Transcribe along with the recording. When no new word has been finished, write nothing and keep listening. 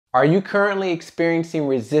Are you currently experiencing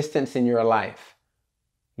resistance in your life?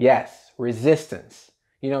 Yes, resistance.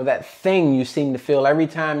 You know, that thing you seem to feel every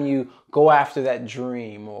time you go after that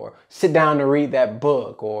dream or sit down to read that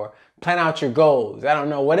book or plan out your goals. I don't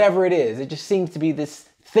know, whatever it is. It just seems to be this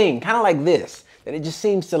thing, kind of like this, that it just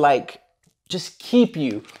seems to just keep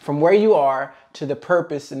you from where you are to the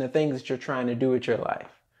purpose and the things that you're trying to do with your life.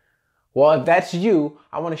 Well, if that's you,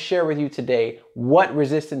 I want to share with you today what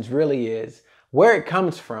resistance really is, where it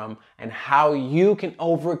comes from, and how you can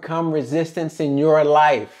overcome resistance in your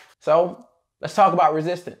life. So let's talk about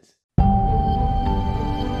resistance.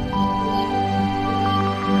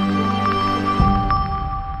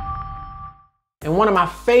 In one of my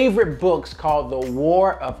favorite books called The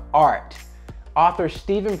War of Art, author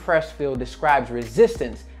Steven Pressfield describes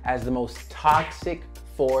resistance as the most toxic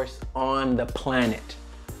force on the planet.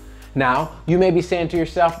 Now, you may be saying to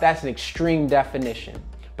yourself, that's an extreme definition.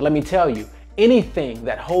 But let me tell you, anything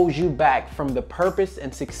that holds you back from the purpose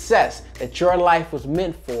and success that your life was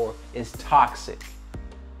meant for is toxic.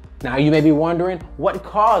 Now, you may be wondering, what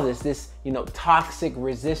causes this, toxic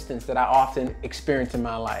resistance that I often experience in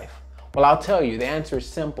my life? Well, I'll tell you, the answer is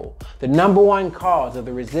simple. The number one cause of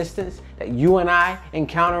the resistance that you and I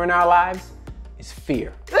encounter in our lives is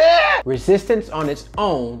fear. Resistance on its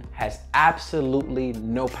own has absolutely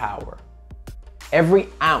no power. Every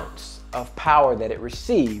ounce of power that it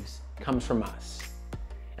receives comes from us,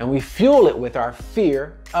 and we fuel it with our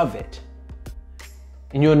fear of it.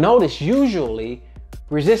 And you'll notice usually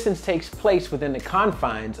resistance takes place within the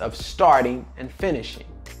confines of starting and finishing,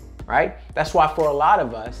 right? That's why for a lot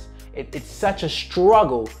of us, it's such a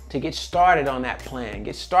struggle to get started on that plan,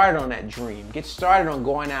 get started on that dream, get started on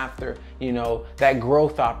going after, that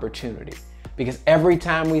growth opportunity. Because every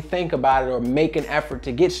time we think about it or make an effort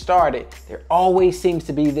to get started, there always seems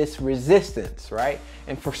to be this resistance, right?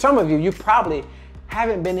 And for some of you, you probably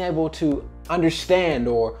haven't been able to understand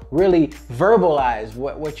or really verbalize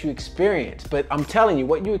what you experience. But I'm telling you,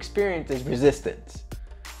 what you experience is resistance.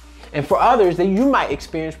 And for others, then you might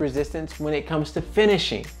experience resistance when it comes to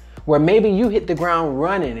finishing, where maybe you hit the ground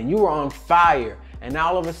running and you were on fire, and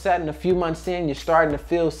all of a sudden, a few months in, you're starting to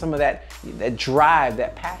feel some of that drive,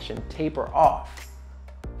 that passion taper off.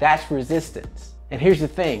 That's resistance. And here's the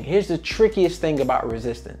thing, here's the trickiest thing about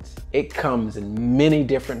resistance. It comes in many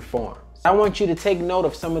different forms. I want you to take note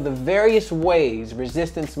of some of the various ways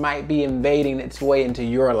resistance might be invading its way into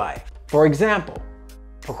your life. For example,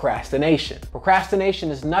 procrastination.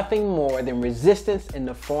 Procrastination is nothing more than resistance in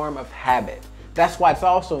the form of habit. That's why it's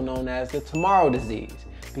also known as the tomorrow disease,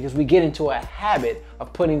 because we get into a habit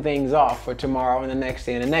of putting things off for tomorrow and the next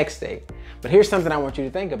day and the next day. But here's something I want you to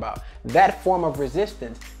think about. That form of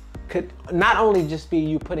resistance could not only just be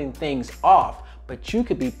you putting things off, but you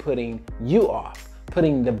could be putting you off,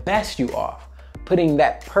 putting the best you off, putting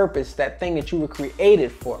that purpose, that thing that you were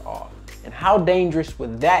created for off. And how dangerous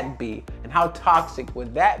would that be? And how toxic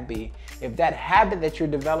would that be if that habit that you're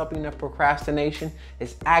developing of procrastination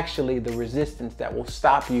is actually the resistance that will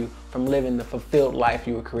stop you from living the fulfilled life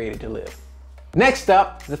you were created to live? Next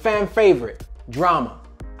up, the fan favorite, drama.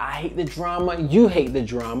 I hate the drama, you hate the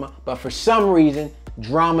drama, but for some reason,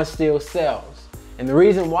 drama still sells. And the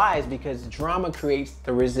reason why is because drama creates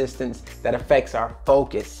the resistance that affects our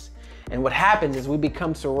focus. And what happens is we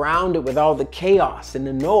become surrounded with all the chaos and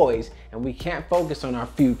the noise, and we can't focus on our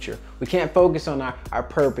future. We can't focus on our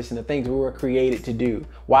purpose and the things we were created to do.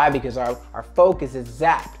 Why? Because our focus is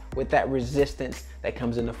zapped with that resistance that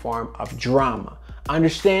comes in the form of drama.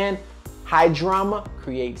 Understand, high drama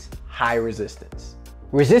creates high resistance.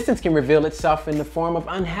 Resistance can reveal itself in the form of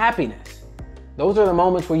unhappiness. Those are the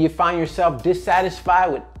moments where you find yourself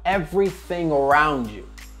dissatisfied with everything around you.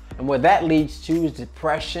 And what that leads to is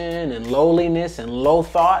depression and loneliness and low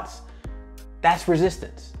thoughts. That's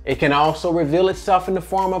resistance. It can also reveal itself in the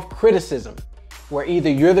form of criticism, where either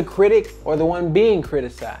you're the critic or the one being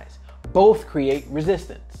criticized. Both create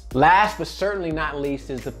resistance. Last but certainly not least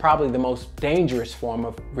is probably the most dangerous form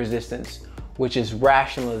of resistance, which is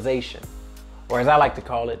rationalization, or as I like to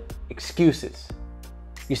call it, excuses.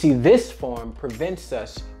 You see, this form prevents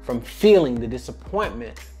us from feeling the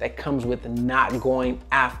disappointment that comes with not going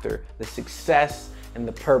after the success and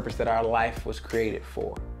the purpose that our life was created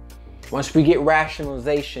for. Once we get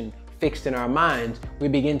rationalization fixed in our minds, we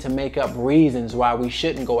begin to make up reasons why we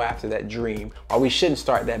shouldn't go after that dream, why we shouldn't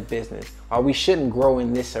start that business, why we shouldn't grow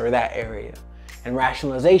in this or that area. And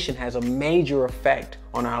rationalization has a major effect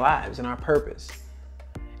on our lives and our purpose.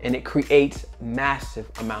 And it creates massive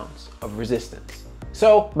amounts of resistance.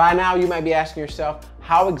 So by now you might be asking yourself,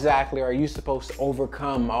 how exactly are you supposed to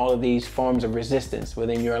overcome all of these forms of resistance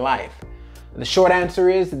within your life? The short answer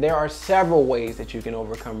is there are several ways that you can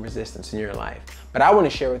overcome resistance in your life, but I want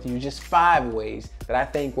to share with you just 5 ways that I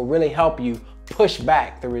think will really help you push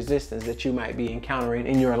back the resistance that you might be encountering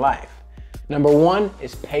in your life. Number 1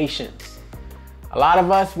 is patience. A lot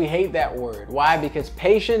of us, we hate that word. Why? Because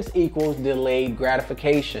patience equals delayed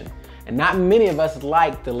gratification. And not many of us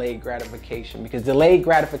like delayed gratification, because delayed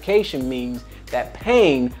gratification means that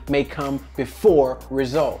pain may come before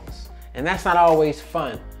results. And that's not always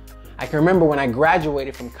fun. I can remember when I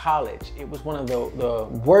graduated from college, it was one of the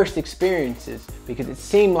worst experiences, because it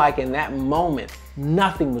seemed like in that moment,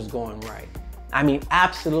 nothing was going right. I mean,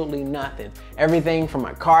 absolutely nothing. Everything from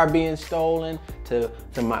my car being stolen to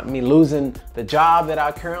me losing the job that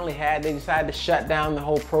I currently had. They decided to shut down the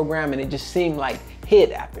whole program, and it just seemed like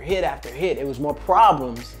hit after hit after hit. It was more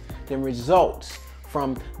problems than results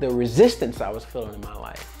from the resistance I was feeling in my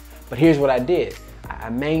life. But here's what I did. I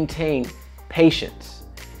maintained patience.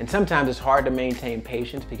 And sometimes it's hard to maintain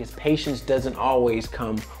patience because patience doesn't always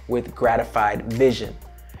come with gratified vision.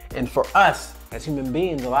 And for us as human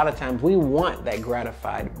beings, a lot of times we want that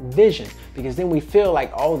gratified vision, because then we feel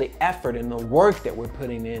like all the effort and the work that we're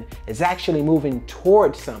putting in is actually moving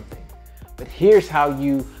towards something. But here's how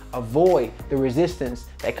you avoid the resistance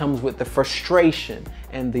that comes with the frustration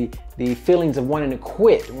and the feelings of wanting to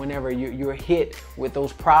quit whenever you're hit with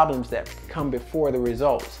those problems that come before the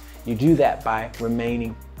results. You do that by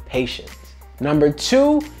remaining patient. Number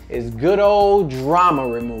 2 is good old drama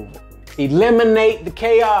removal. Eliminate the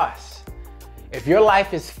chaos. If your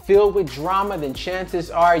life is filled with drama, then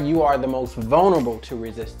chances are you are the most vulnerable to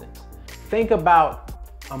resistance. Think about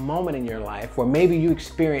a moment in your life where maybe you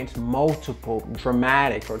experienced multiple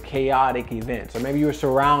dramatic or chaotic events, or maybe you were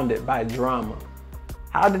surrounded by drama.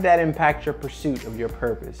 How did that impact your pursuit of your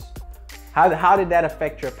purpose? How did that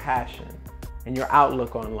affect your passion and your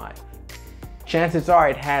outlook on life? Chances are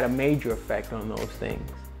it had a major effect on those things.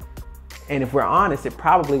 And if we're honest, it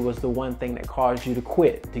probably was the one thing that caused you to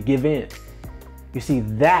quit, to give in. You see,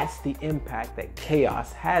 that's the impact that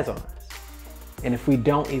chaos has on us. And if we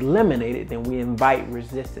don't eliminate it, then we invite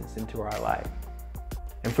resistance into our life.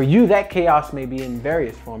 And for you, that chaos may be in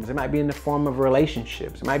various forms. It might be in the form of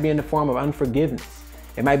relationships. It might be in the form of unforgiveness.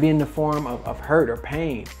 It might be in the form of hurt or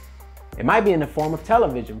pain. It might be in the form of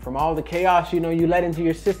television, from all the chaos you let into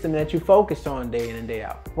your system that you focus on day in and day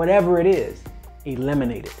out. Whatever it is,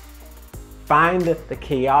 eliminate it. Find the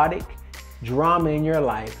chaotic drama in your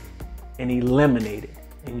life and eliminate it,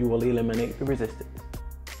 and you will eliminate the resistance.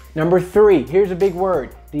 Number 3, here's a big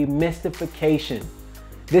word: demystification.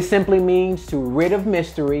 This simply means to rid of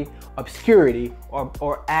mystery, obscurity,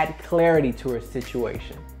 or add clarity to a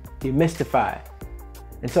situation. Demystify it.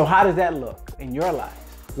 And so how does that look in your life?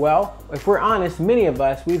 Well, if we're honest, many of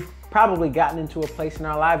us, we've probably gotten into a place in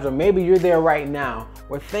our lives, or maybe you're there right now,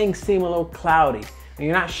 where things seem a little cloudy, and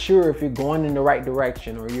you're not sure if you're going in the right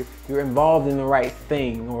direction, or you're involved in the right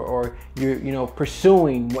thing, or you're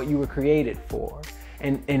pursuing what you were created for.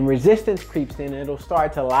 And resistance creeps in, and it'll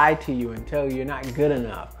start to lie to you and tell you you're not good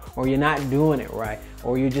enough, or you're not doing it right,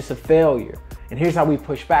 or you're just a failure. And here's how we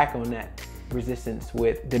push back on that resistance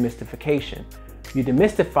with demystification. You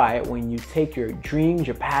demystify it when you take your dreams,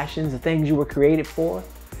 your passions, the things you were created for,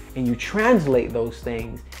 and you translate those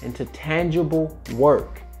things into tangible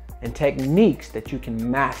work and techniques that you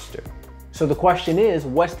can master. So the question is,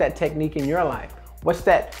 what's that technique in your life?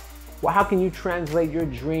 How can you translate your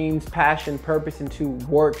dreams, passion, purpose into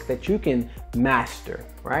work that you can master,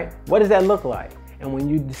 right? What does that look like? And when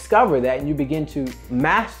you discover that and you begin to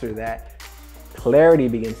master that, clarity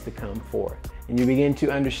begins to come forth. And you begin to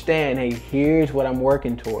understand, hey, here's what I'm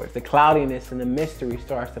working towards. The cloudiness and the mystery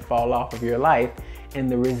starts to fall off of your life, and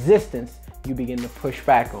the resistance you begin to push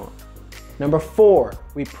back on. Number 4,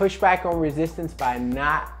 we push back on resistance by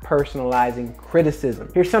not personalizing criticism.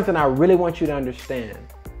 Here's something I really want you to understand.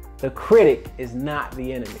 The critic is not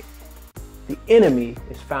the enemy. The enemy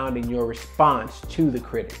is found in your response to the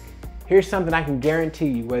critic. Here's something I can guarantee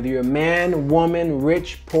you: whether you're a man, woman,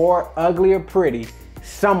 rich, poor, ugly, or pretty,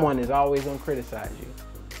 someone is always going to criticize you.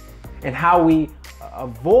 And how we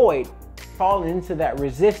avoid falling into that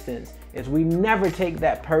resistance is we never take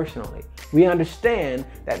that personally. We understand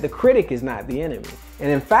that the critic is not the enemy.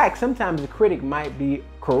 And in fact, sometimes the critic might be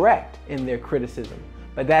correct in their criticism,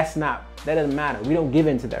 but that doesn't matter. We don't give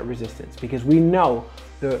in to that resistance, because we know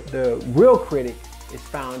the real critic is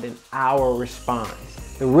found in our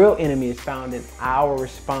response. The real enemy is found in our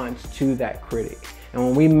response to that critic. And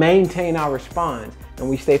when we maintain our response and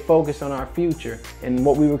we stay focused on our future and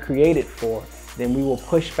what we were created for, then we will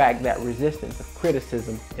push back that resistance of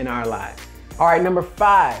criticism in our lives. All right, number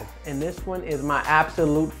 5, and this one is my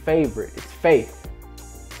absolute favorite. It's faith.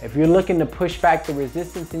 If you're looking to push back the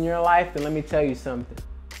resistance in your life, then let me tell you something.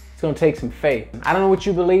 It's gonna take some faith. I don't know what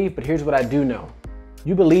you believe, but here's what I do know.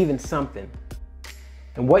 You believe in something.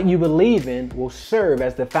 And what you believe in will serve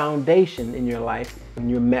as the foundation in your life when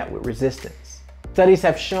you're met with resistance. Studies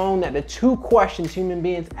have shown that the two questions human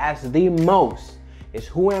beings ask the most is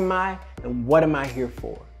who am I and what am I here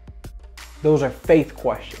for? Those are faith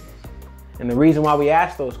questions. And the reason why we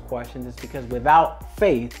ask those questions is because without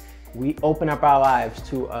faith, we open up our lives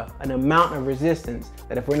to an amount of resistance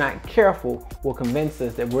that if we're not careful will convince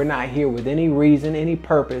us that we're not here with any reason, any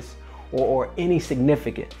purpose, or any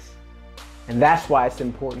significance. And that's why it's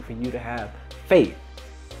important for you to have faith,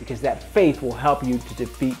 because that faith will help you to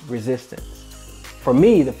defeat resistance. For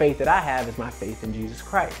me, the faith that I have is my faith in Jesus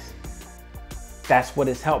Christ. That's what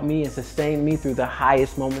has helped me and sustained me through the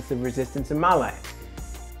highest moments of resistance in my life.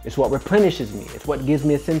 It's what replenishes me. It's what gives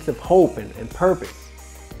me a sense of hope and purpose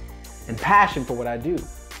and passion for what I do.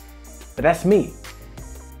 But that's me.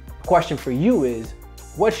 The question for you is,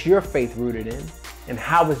 what's your faith rooted in? And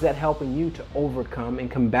how is that helping you to overcome and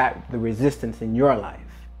combat the resistance in your life?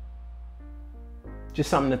 Just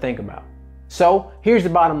something to think about. So here's the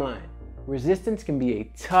bottom line. Resistance can be a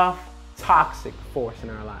tough, toxic force in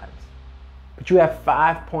our lives. But you have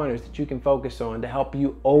 5 pointers that you can focus on to help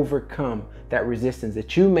you overcome that resistance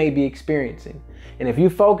that you may be experiencing. And if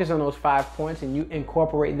you focus on those 5 points and you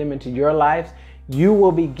incorporate them into your lives, you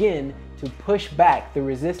will begin to push back the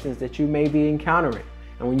resistance that you may be encountering.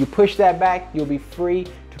 And when you push that back, you'll be free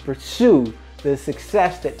to pursue the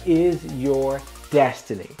success that is your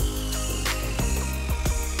destiny.